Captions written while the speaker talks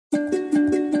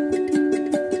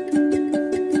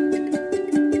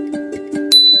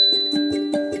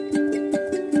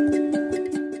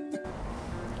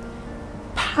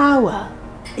Power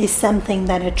is something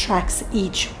that attracts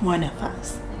each one of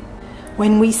us.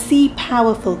 When we see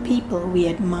powerful people, we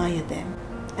admire them.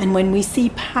 And when we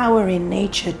see power in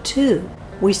nature too,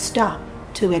 we stop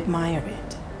to admire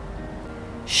it.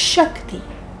 Shakti,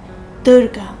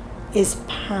 Durga, is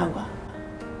power.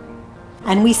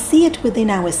 And we see it within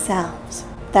ourselves,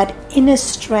 that inner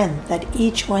strength that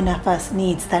each one of us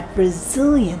needs, that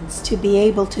resilience to be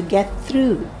able to get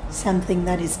through something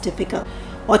that is difficult,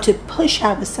 or to push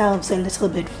ourselves a little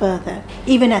bit further.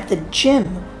 Even at the gym,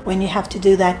 when you have to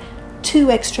do that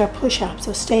 2 extra push-ups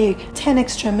or stay 10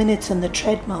 extra minutes on the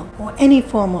treadmill, or any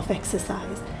form of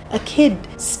exercise. A kid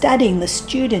studying, the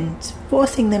students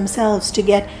forcing themselves to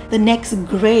get the next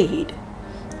grade.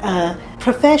 A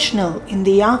professional in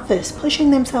the office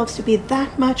pushing themselves to be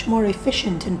that much more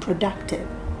efficient and productive.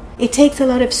 It takes a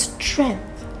lot of strength.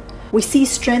 We see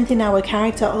strength in our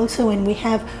character also when we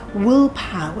have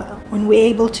willpower, when we're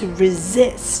able to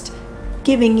resist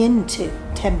giving in to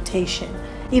temptation,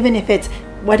 even if it's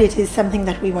what it is, something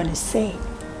that we want to say.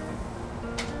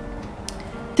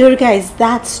 Durga is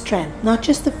that strength, not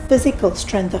just the physical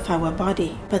strength of our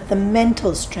body, but the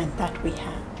mental strength that we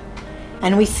have.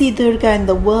 And we see Durga in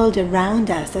the world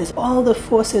around us as all the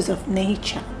forces of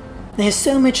nature. There's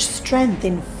so much strength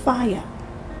in fire,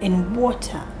 in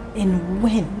water, in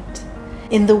wind,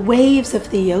 in the waves of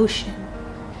the ocean.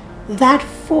 That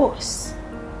force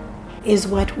is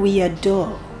what we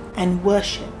adore and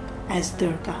worship as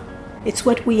Durga. It's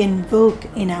what we invoke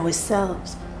in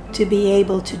ourselves to be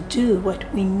able to do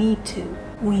what we need to.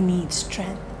 We need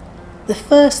strength. The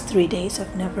first 3 days of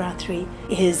Navratri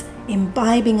is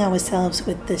imbibing ourselves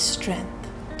with this strength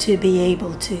to be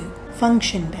able to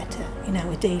function better in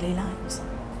our daily lives.